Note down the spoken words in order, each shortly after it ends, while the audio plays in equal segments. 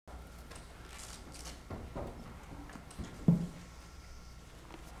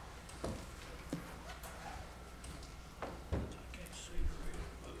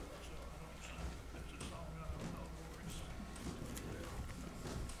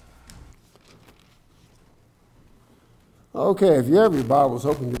Okay, if you have your Bibles,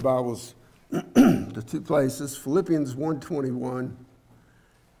 open your Bibles to two places, Philippians 1:21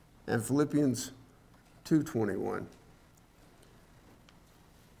 and Philippians 2:21.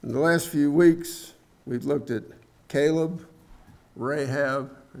 In the last few weeks, we've looked at Caleb,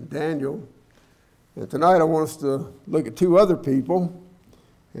 Rahab, and Daniel. And tonight I want us to look at two other people,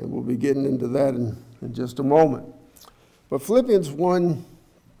 and we'll be getting into that in just a moment. But Philippians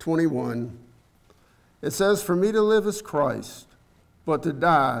 1:21, it says, "For me to live is Christ, but to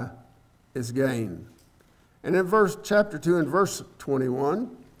die is gain." And in chapter 2 and verse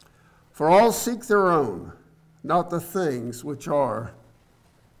 21, "For all seek their own, not the things which are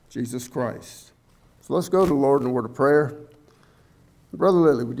Jesus Christ." So let's go to the Lord in a word of prayer. Brother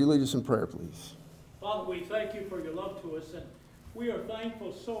Lilly, would you lead us in prayer, please? Father, we thank you for your love to us, and we are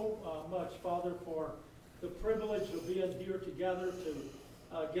thankful so much, Father, for the privilege of being here together to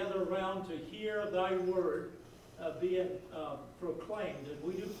gather around to hear thy word being proclaimed. And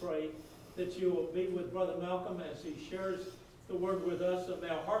we do pray that you will be with Brother Malcolm as he shares the word with us, and may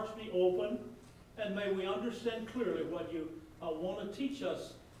our hearts be open, and may we understand clearly what you want to teach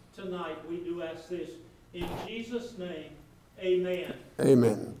us tonight. We do ask this in Jesus' name, amen.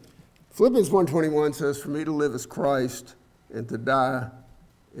 Amen. Philippians 1:21 says, "For me to live is Christ, and to die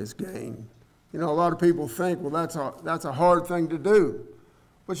is gain." You know, a lot of people think, well, that's a hard thing to do.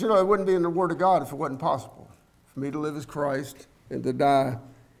 But you know, it wouldn't be in the Word of God if it wasn't possible. For me to live is Christ, and to die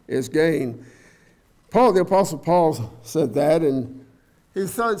is gain. Paul, the Apostle Paul, said that, and he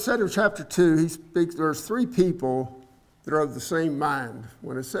said in chapter 2, he speaks, there's three people that are of the same mind.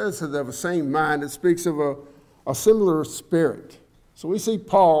 When it says that they're of the same mind, it speaks of a similar spirit. So we see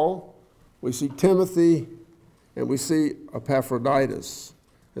Paul, we see Timothy, and we see Epaphroditus.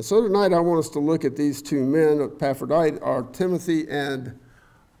 And so tonight I want us to look at these two men, Timothy and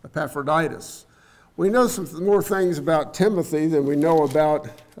Epaphroditus. We know some more things about Timothy than we know about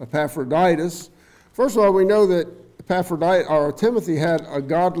Epaphroditus. First of all, we know that Timothy had a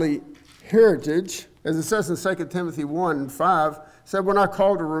godly heritage. As it says in 2 Timothy 1:5, it said, "When I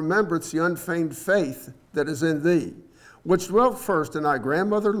call to remembrance the unfeigned faith that is in thee, which dwelt first in thy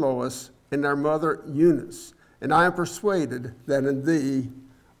grandmother Lois and thy mother Eunice, and I am persuaded that in thee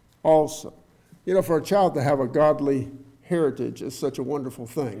also." You know, for a child to have a godly heritage is such a wonderful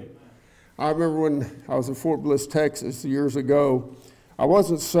thing. I remember when I was in Fort Bliss, Texas, years ago. I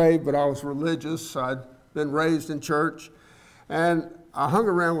wasn't saved, but I was religious. I'd been raised in church. And I hung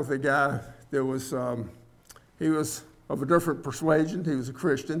around with a guy that was, he was of a different persuasion. He was a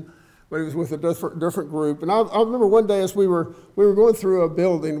Christian, but he was with a different group. And I remember one day as we were going through a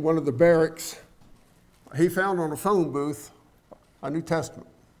building, one of the barracks, he found on a phone booth a New Testament.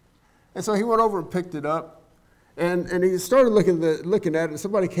 And so he went over and picked it up. And he started looking at it, and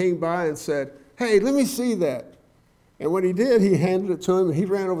somebody came by and said, "Hey, let me see that." And when he did, he handed it to him, and he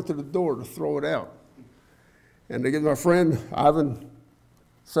ran over to the door to throw it out. And again, my friend Ivan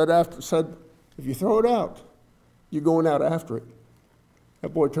said, "If you throw it out, you're going out after it."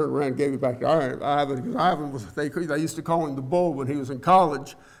 That boy turned around and gave it back to Ivan, because Ivan was, they used to call him the bull when he was in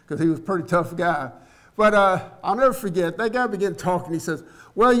college, because he was a pretty tough guy. But I'll never forget, that guy began talking. He says,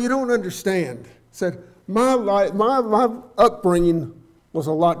 "Well, you don't understand." He said, My upbringing was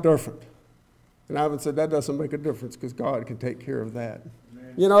a lot different. And Ivan said, "That doesn't make a difference, because God can take care of that."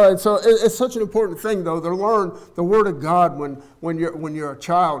 Amen. You know, and so it's such an important thing, though, to learn the Word of God when you're a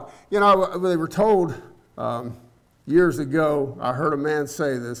child. You know, they were told years ago, I heard a man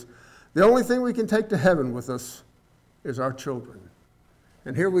say this, the only thing we can take to heaven with us is our children.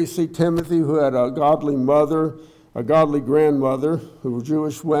 And here we see Timothy, who had a godly mother, a godly grandmother, who were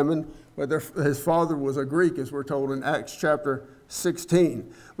Jewish women. But his father was a Greek, as we're told in Acts chapter 16.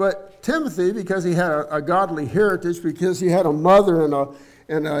 But Timothy, because he had a godly heritage, because he had a mother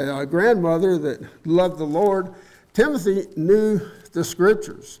and a grandmother that loved the Lord, Timothy knew the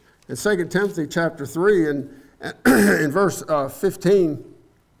Scriptures. In 2 Timothy chapter 3 and in verse 15,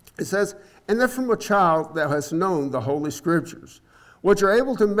 it says, "And that from a child thou hast known the Holy Scriptures, which are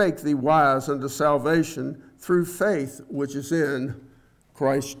able to make thee wise unto salvation through faith which is in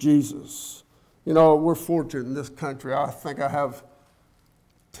Christ Jesus." You know, we're fortunate in this country. I think I have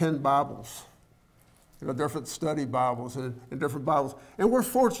 10 Bibles, you know, different study Bibles and different Bibles. And we're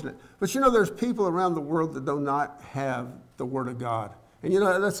fortunate. But you know, there's people around the world that do not have the Word of God. And you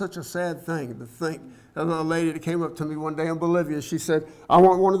know, that's such a sad thing to think. A lady that came up to me one day in Bolivia, she said, "I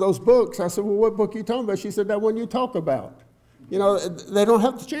want one of those books." I said, "Well, what book are you talking about?" She said, "That one you talk about." You know, they don't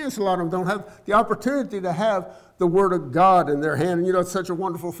have the chance, a lot of them don't have the opportunity to have the Word of God in their hand. And you know, it's such a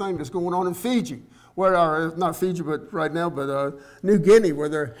wonderful thing that's going on in Fiji, where are, not Fiji, but right now, but New Guinea, where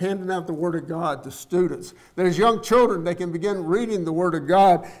they're handing out the Word of God to students. There's young children, they can begin reading the Word of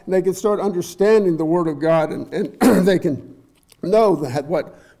God, and they can start understanding the Word of God, and they can know that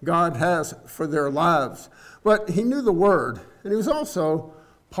what God has for their lives. But he knew the Word, and he was also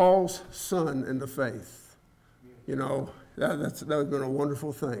Paul's son in the faith. You know, that would have been a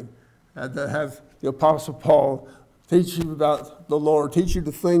wonderful thing, to have the Apostle Paul teach you about the Lord, teach you the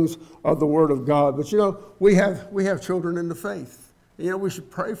things of the Word of God. But, you know, we have children in the faith. You know, we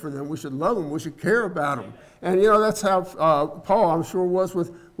should pray for them. We should love them. We should care about them. And, you know, that's how Paul, I'm sure, was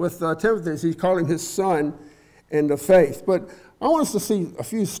with Timothy. He called him his son in the faith. But I want us to see a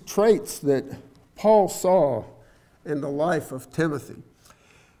few traits that Paul saw in the life of Timothy.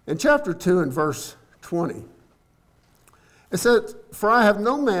 In chapter 2 and verse 20, it says, "For I have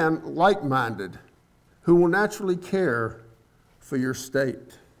no man like-minded who will naturally care for your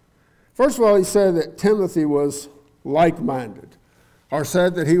state." First of all, he said that Timothy was like-minded, or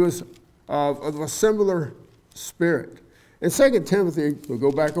said that he was of a similar spirit. In 2 Timothy, we'll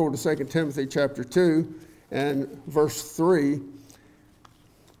go back over to 2 Timothy chapter 2 and verse 3,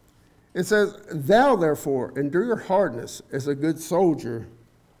 it says, "Thou therefore endure your hardness as a good soldier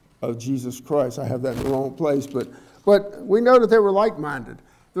of Jesus Christ." I have that in the wrong place, but we know that they were like-minded.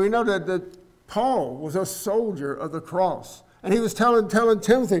 We know that Paul was a soldier of the cross, and he was telling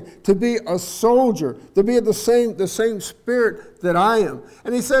Timothy to be a soldier, to be of the same spirit that I am.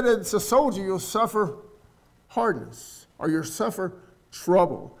 And he said, as a soldier, you'll suffer hardness, or you'll suffer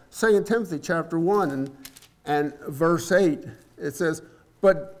trouble. 2 Timothy chapter 1 and verse 8, it says,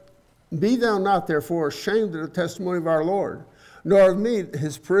 "But be thou not therefore ashamed of the testimony of our Lord, nor of me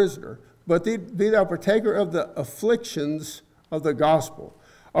his prisoner, but be thou partaker of the afflictions of the gospel,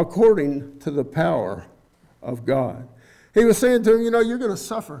 according to the power of God." He was saying to him, you know, you're going to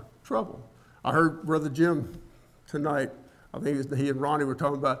suffer trouble. I heard Brother Jim tonight, I think he and Ronnie were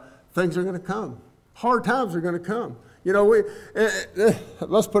talking about things are going to come. Hard times are going to come. You know,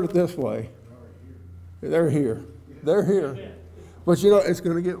 let's put it this way. They're here. They're here. But, you know, it's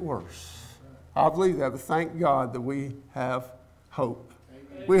going to get worse. I believe that, but thank God that we have hope.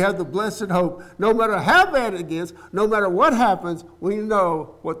 We have the blessed hope. No matter how bad it gets, no matter what happens, we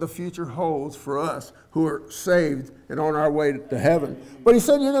know what the future holds for us who are saved and on our way to heaven. But he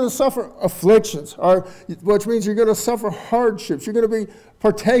said you're going to suffer afflictions, which means you're going to suffer hardships. You're going to be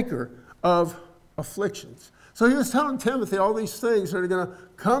partaker of afflictions. So he was telling Timothy all these things that are going to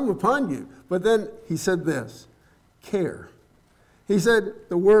come upon you. But then he said this, care. He said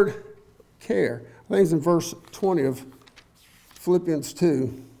the word care. I think it's in verse 20 of Philippians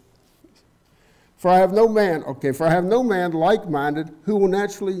 2. For I have no man like-minded who will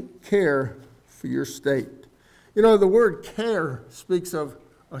naturally care for your state. You know, the word care speaks of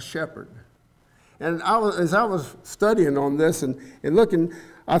a shepherd. And as I was studying on this and looking,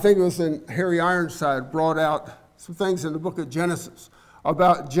 I think it was in Harry Ironside brought out some things in the book of Genesis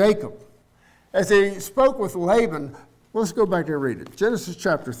about Jacob. As he spoke with Laban, let's go back there and read it. Genesis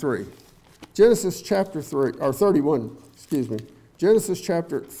chapter 3. Genesis chapter 3, or 31, excuse me. Genesis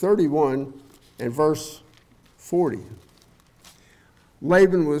chapter 31 and verse 40.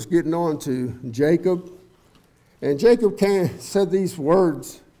 Laban was getting on to Jacob, and Jacob said these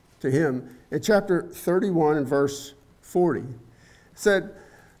words to him in chapter 31 and verse 40. It said,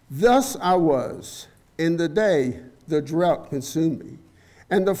 "Thus I was in the day the drought consumed me,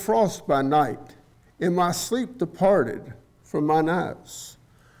 and the frost by night, and my sleep departed from mine eyes."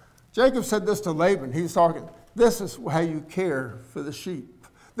 Jacob said this to Laban. He was talking, this is how you care for the sheep.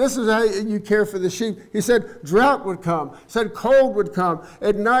 This is how you care for the sheep. He said drought would come. He said cold would come.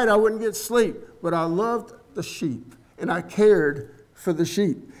 At night I wouldn't get sleep, but I loved the sheep, and I cared for the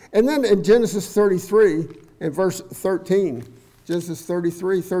sheep. And then in Genesis 33 and verse 13, Genesis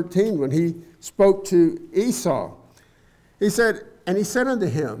 33:13, when he spoke to Esau, he said, "And he said unto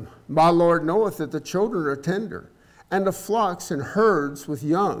him, My Lord knoweth that the children are tender, and the flocks and herds with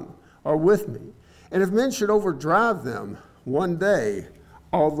young are with me. And if men should overdrive them, one day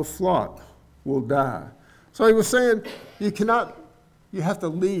all the flock will die." So he was saying, you have to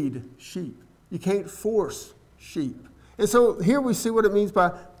lead sheep. You can't force sheep. And so here we see what it means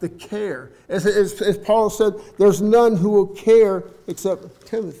by the care. As Paul said, there's none who will care except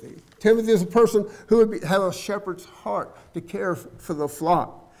Timothy. Timothy is a person who would have a shepherd's heart to care for the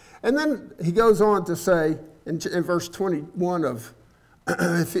flock. And then he goes on to say in verse 21 of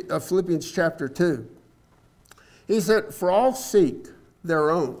Philippians chapter 2, he said, "For all seek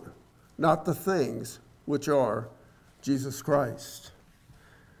their own, not the things which are Jesus Christ."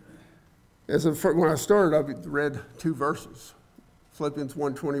 When I started, I read two verses. Philippians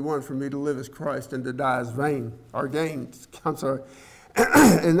 1:21, for me to live as Christ and to die as gain. I'm sorry.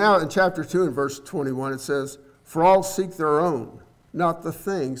 And now in chapter 2 and verse 21, it says, for all seek their own, not the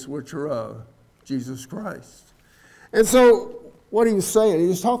things which are of Jesus Christ. And so what he was saying, he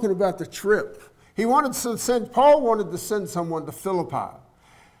was talking about the trip. Paul wanted to send someone to Philippi.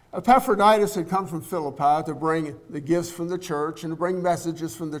 Epaphroditus had come from Philippi to bring the gifts from the church and to bring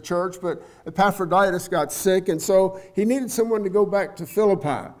messages from the church, but Epaphroditus got sick, and so he needed someone to go back to Philippi.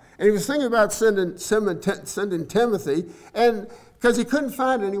 And he was thinking about sending Timothy, and because he couldn't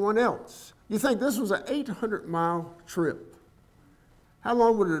find anyone else. You think this was an 800-mile trip. How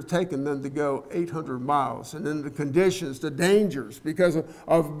long would it have taken them to go 800 miles? And then the conditions, the dangers, because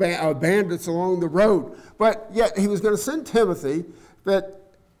of bandits along the road. But yet he was going to send Timothy, but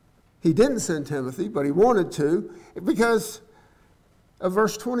he didn't send Timothy, but he wanted to, because of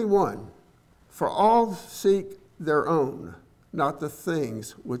verse 21. For all seek their own, not the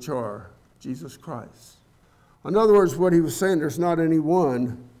things which are Jesus Christ. In other words, what he was saying, there's not any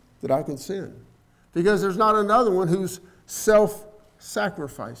one that I can send. Because there's not another one who's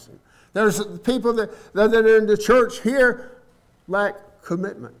self-sacrificing. There's people that are in the church here lack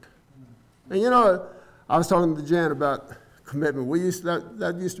commitment. And you know, I was talking to Jan about commitment.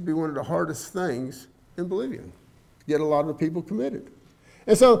 That used to be one of the hardest things in Bolivia, to get a lot of people committed.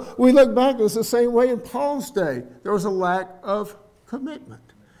 And so we look back, it was the same way in Paul's day. There was a lack of commitment.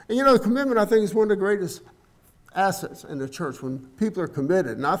 And you know, commitment, I think, is one of the greatest assets in the church when people are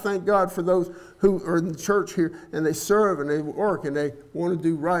committed. And I thank God for those who are in the church here and they serve and they work and they want to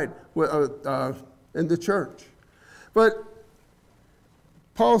do right in the church. But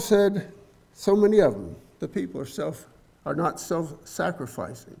Paul said, so many of them, the people are not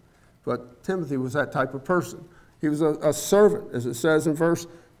self-sacrificing. But Timothy was that type of person. He was a servant, as it says in verse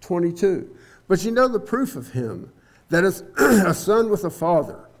 22. But you know the proof of him, that is a son with a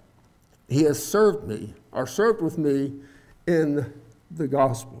father. He has served me, or served with me in the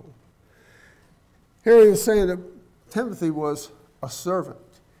gospel. Here he was saying that Timothy was a servant.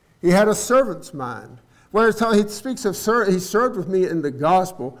 He had a servant's mind. Whereas he speaks of he served with me in the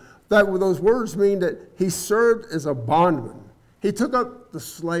gospel, those words mean that he served as a bondman. He took up the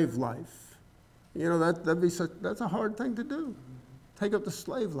slave life. You know, that's a hard thing to do. Take up the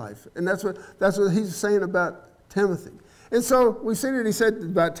slave life. And that's what he's saying about Timothy. And so we see that he said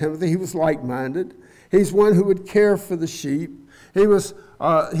about Timothy, he was like-minded. He's one who would care for the sheep. He was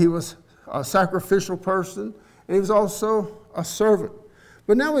a sacrificial person, and he was also a servant.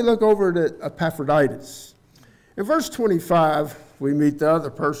 But now we look over at Epaphroditus. In verse 25, we meet the other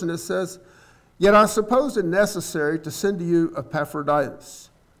person. It says, yet I suppose it necessary to send to you Epaphroditus,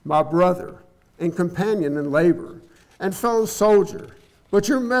 my brother and companion in labor, and fellow soldier, but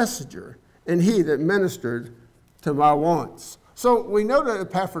your messenger, and he that ministered to my wants. So we know that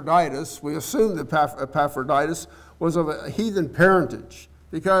Epaphroditus, we assume that Epaphroditus was of a heathen parentage,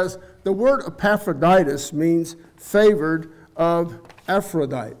 because the word Epaphroditus means favored of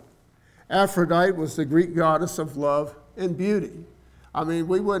Aphrodite. Aphrodite was the Greek goddess of love and beauty. I mean,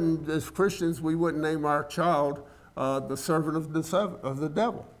 we wouldn't, as Christians, we wouldn't name our child the servant of the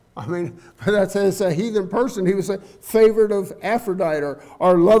devil. I mean, but it's a heathen person. He was a favorite of Aphrodite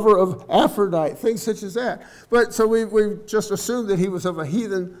or lover of Aphrodite, things such as that. But so we just assumed that he was of a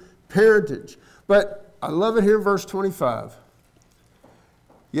heathen parentage. But I love it here in verse 25.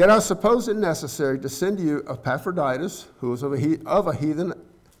 Yet I suppose it necessary to send to you Epaphroditus, who was of a heathen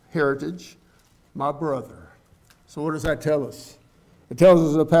heritage, my brother. So what does that tell us? It tells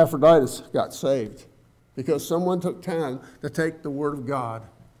us that Epaphroditus got saved because someone took time to take the word of God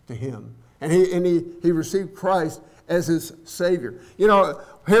to him. And he received Christ as his Savior. You know,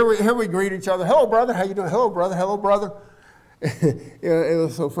 here we greet each other. Hello, brother. How you doing? Hello, brother. Hello, brother. It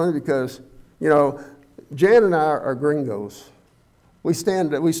was so funny because, you know, Jan and I are gringos. We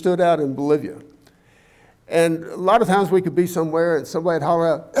stood out in Bolivia. And a lot of times we could be somewhere and somebody would holler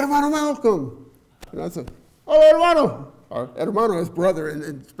out, hermano, welcome. And I'd say, hola, hermano. Or hermano is brother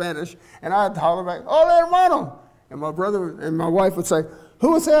in Spanish. And I'd holler back, hola, hermano. And my brother and my wife would say,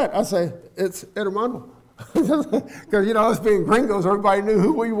 who is that? I say, it's hermano. Because, you know, us being gringos, everybody knew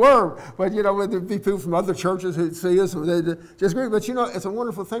who we were. But, you know, there'd be people from other churches who'd see us and they'd just agree. But, you know, it's a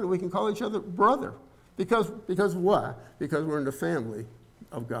wonderful thing that we can call each other brother. Because why? Because we're in the family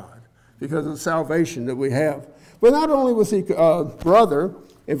of God. Because of the salvation that we have. But not only was he brother,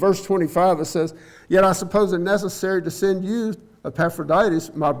 in verse 25 it says, yet I suppose it necessary to send you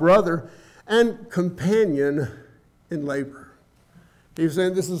Epaphroditus, my brother, and companion in labor. He was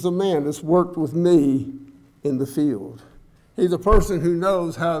saying, this is a man that's worked with me in the field. He's a person who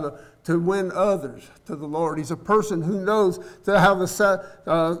knows how to win others to the Lord. He's a person who knows how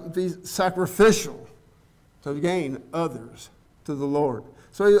to be sacrificial to gain others to the Lord.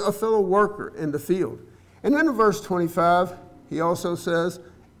 So he's a fellow worker in the field. And then in verse 25, he also says,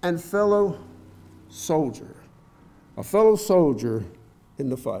 and fellow soldier. A fellow soldier in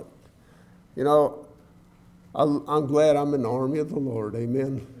the fight. You know, I'm glad I'm in the army of the Lord.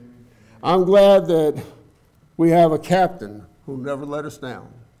 Amen. I'm glad that we have a captain who'll never let us down.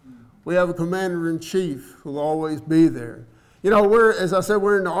 We have a commander-in-chief who'll always be there. You know, as I said,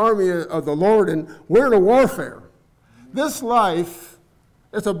 we're in the army of the Lord, and we're in a warfare. This life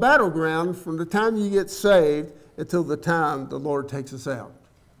is a battleground from the time you get saved until the time the Lord takes us out.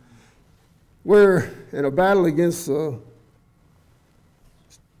 We're in a battle against the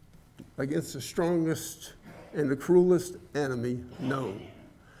strongest and the cruelest enemy known.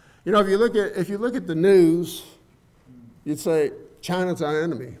 You know, if you look at the news, you'd say, China's our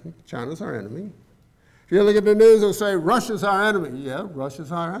enemy. China's our enemy. If you look at the news, it'll say, Russia's our enemy. Yeah,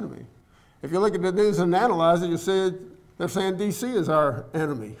 Russia's our enemy. If you look at the news and analyze it, you'll see they're saying D.C. is our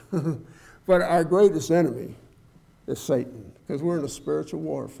enemy. But our greatest enemy is Satan, because we're in a spiritual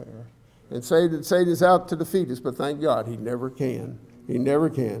warfare. And Satan's out to defeat us, but thank God, he never can. He never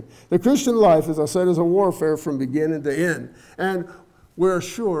can. The Christian life, as I said, is a warfare from beginning to end. And we're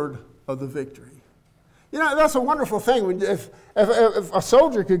assured of the victory. You know, that's a wonderful thing. If a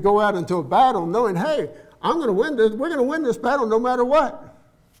soldier could go out into a battle knowing, hey, I'm going to win this, we're going to win this battle no matter what.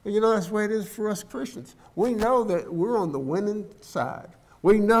 And you know, that's the way it is for us Christians. We know that we're on the winning side.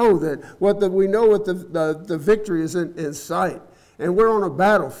 We know that the victory is in sight. And we're on a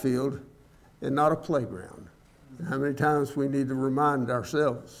battlefield and not a playground. And how many times we need to remind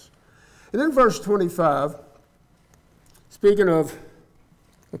ourselves. And then verse 25, speaking of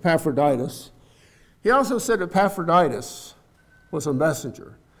Epaphroditus, he also said Epaphroditus was a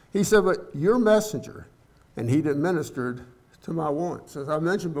messenger. He said, but your messenger, and he that ministered to my wants. As I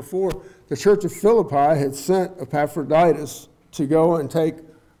mentioned before, the church of Philippi had sent Epaphroditus to go and take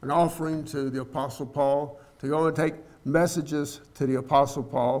an offering to the Apostle Paul, to go and take messages to the Apostle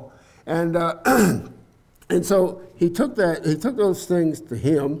Paul. And so he took those things to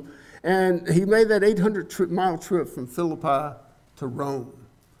him, and he made that 800-mile trip from Philippi to Rome,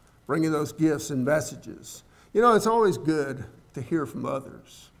 bringing those gifts and messages. You know, it's always good to hear from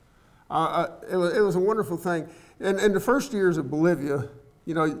others. It was a wonderful thing. In the first years of Bolivia,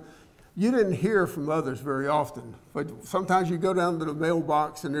 you know, you didn't hear from others very often. But sometimes you go down to the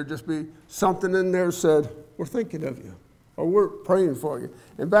mailbox and there'd just be something in there that said, we're thinking of you, or we're praying for you.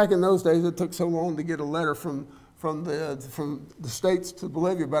 And back in those days, it took so long to get a letter from the States to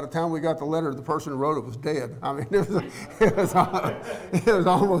Bolivia. By the time we got the letter, the person who wrote it was dead. I mean, it was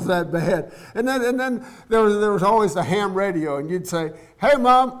almost that bad. And then there was always the ham radio, and you'd say, hey,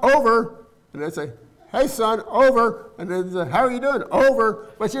 Mom, over. And they'd say, hey, son, over. And they'd say, how are you doing? Over.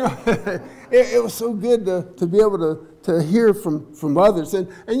 But, you know, it was so good to be able to hear from others. And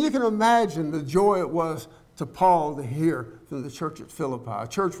you can imagine the joy it was to Paul to hear from the church at Philippi, a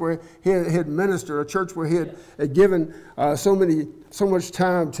church where he had ministered, a church where he had given so much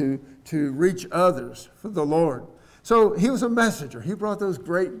time to reach others for the Lord. So he was a messenger. He brought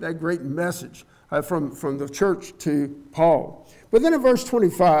that great message from the church to Paul. But then in verse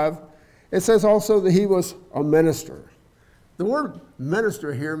 25, it says also that he was a minister. The word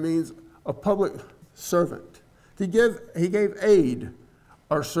minister here means a public servant. He gave aid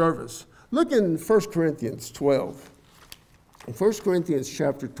or service. Look in 1 Corinthians 12. In 1 Corinthians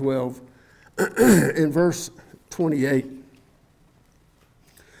chapter 12, in verse 28.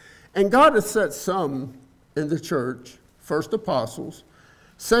 And God has set some in the church, first apostles,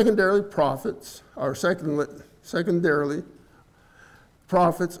 secondarily prophets, or secondarily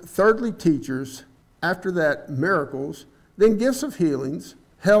prophets, thirdly teachers, after that miracles, then gifts of healings,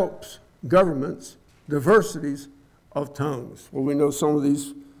 helps, governments, diversities of tongues. Well, we know some of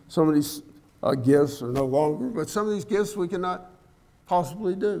these gifts are no longer, but some of these gifts we cannot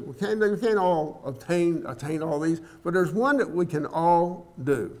possibly do. We can't all obtain all these, but there's one that we can all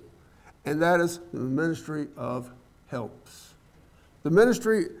do, and that is the ministry of helps. The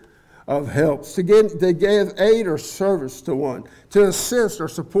ministry of helps, to give aid or service to one, to assist or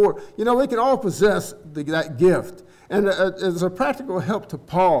support. You know, we can all possess that gift, and it's a practical help to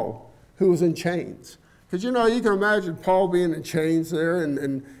Paul, who was in chains. Because, you know, you can imagine Paul being in chains there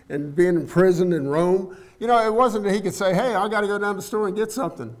and being in prison in Rome. You know, it wasn't that he could say, hey, I got to go down to the store and get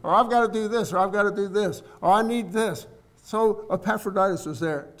something, or I've got to do this, or I've got to do this, or I need this. So Epaphroditus was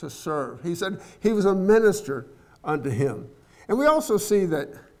there to serve. He said he was a minister unto him. And we also see that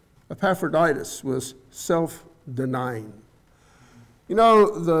Epaphroditus was self-denying. You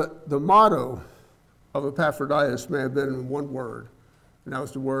know, the motto of Epaphroditus may have been in one word, and that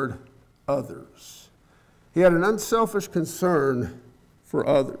was the word others. He had an unselfish concern for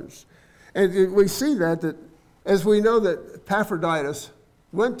others. And we see that as we know that Epaphroditus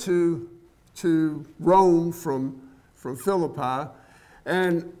went to Rome from Philippi,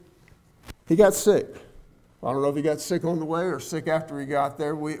 and he got sick. I don't know if he got sick on the way or sick after he got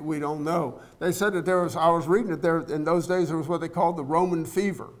there. We don't know. They said that I was reading it there, in those days there was what they called the Roman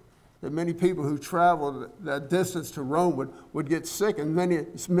fever, that many people who traveled that distance to Rome would get sick, and many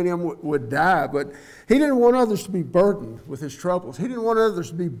of them would die. But he didn't want others to be burdened with his troubles. He didn't want others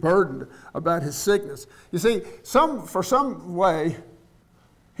to be burdened about his sickness. You see, for some way,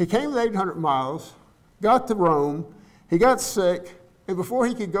 he came 800 miles, got to Rome, he got sick, and before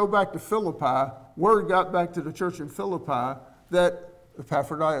he could go back to Philippi, word got back to the church in Philippi that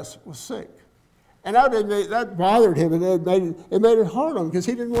Epaphroditus was sick. And that bothered him, and it made it hard on him, because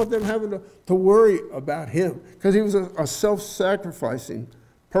he didn't want them having to worry about him, because he was a self-sacrificing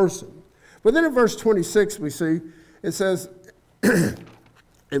person. But then in verse 26 we see, it says,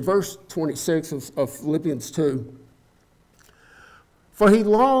 in verse 26 of Philippians 2, "For he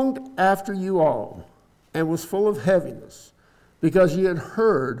longed after you all, and was full of heaviness, because ye had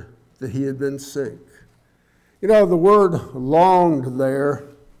heard that he had been sick." You know, the word longed there,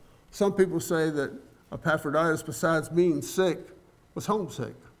 some people say that Epaphroditus, besides being sick, was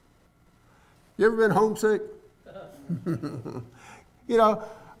homesick. You ever been homesick? You know,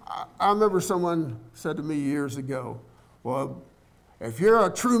 I remember someone said to me years ago, well, if you're a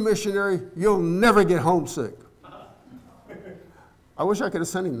true missionary, you'll never get homesick. I wish I could have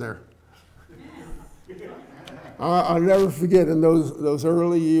sent him there. I'll never forget, in those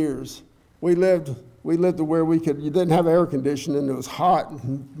early years, we lived to where you didn't have air conditioning, it was hot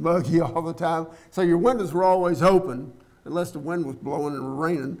and muggy all the time, so your windows were always open, unless the wind was blowing and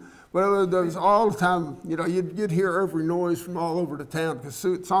raining. But it was all the time, you know, you'd hear every noise from all over the town, because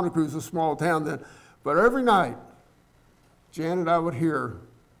Santa Cruz was a small town then. But every night, Jan and I would hear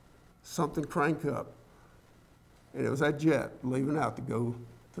something crank up, and it was that jet leaving out to go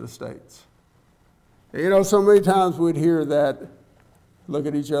to the States. And, you know, so many times we'd hear that, look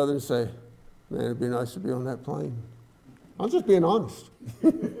at each other and say, man, it'd be nice to be on that plane. I'm just being honest.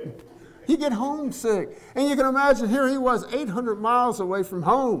 You get homesick. And you can imagine, here he was 800 miles away from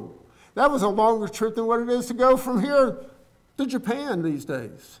home. That was a longer trip than what it is to go from here to Japan these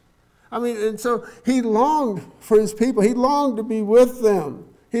days. I mean, and so he longed for his people. He longed to be with them.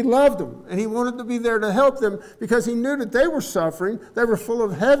 He loved them, and he wanted to be there to help them, because he knew that they were suffering. They were full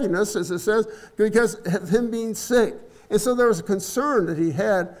of heaviness, as it says, because of him being sick. And so there was a concern that he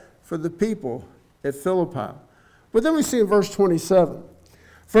had for the people at Philippi. But then we see in verse 27,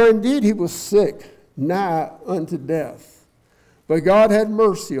 "For indeed he was sick, nigh unto death. But God had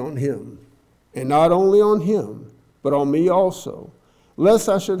mercy on him, and not only on him, but on me also, lest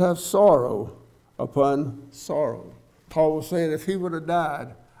I should have sorrow upon sorrow." Paul was saying, if he would have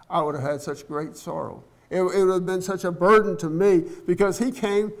died, I would have had such great sorrow. It would have been such a burden to me, because he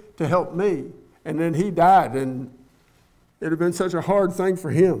came to help me, and then he died, and it would have been such a hard thing for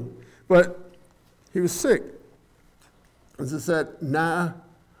him. But he was sick, as it said, nigh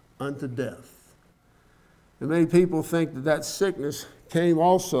unto death. And many people think that sickness came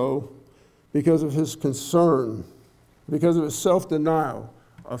also because of his concern, because of his self-denial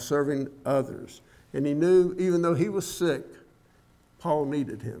of serving others. And he knew, even though he was sick, Paul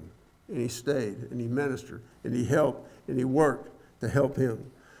needed him. And he stayed, and he ministered, and he helped, and he worked to help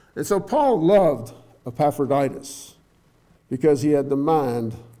him. And so Paul loved Epaphroditus because he had the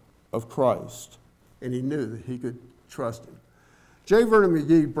mind of Christ, and he knew that he could trust him. J. Vernon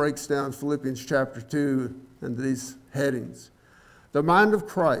McGee breaks down Philippians chapter 2 into these headings. The mind of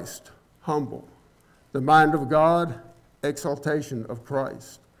Christ, humble. The mind of God, exaltation of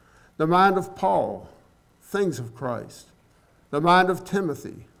Christ. The mind of Paul, things of Christ. The mind of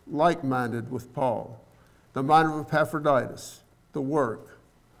Timothy, like-minded with Paul. The mind of Epaphroditus, the work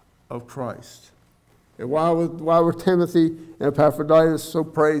of Christ. And why were Timothy and Epaphroditus so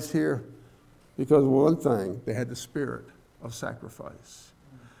praised here? Because of one thing, they had the spirit of sacrifice.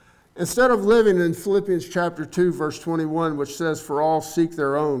 Instead of living in Philippians chapter 2, verse 21, which says, "For all seek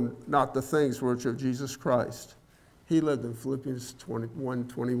their own, not the things which of Jesus Christ," he lived in Philippians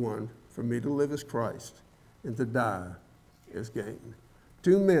 1:21, "For me to live is Christ, and to die is gain."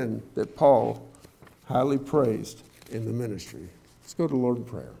 Two men that Paul highly praised in the ministry. Let's go to the Lord in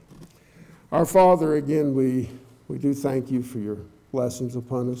prayer. Our Father, again, we do thank you for your blessings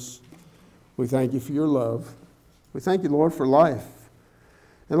upon us. We thank you for your love. We thank you, Lord, for life.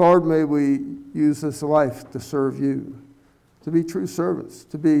 And Lord, may we use this life to serve you. to be true servants,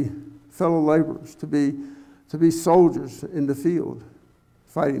 to be fellow laborers, to be soldiers in the field,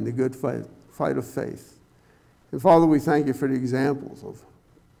 fighting the good fight of faith. And Father, we thank you for the examples of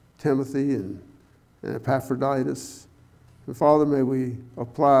Timothy and Epaphroditus. And Father, may we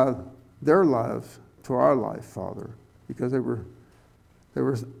apply their lives to our life, Father, because they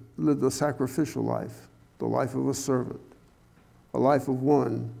lived a sacrificial life, the life of a servant, a life of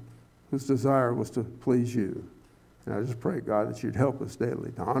one whose desire was to please you. And I just pray, God, that you'd help us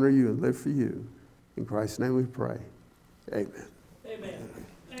daily to honor you and live for you. In Christ's name we pray. Amen.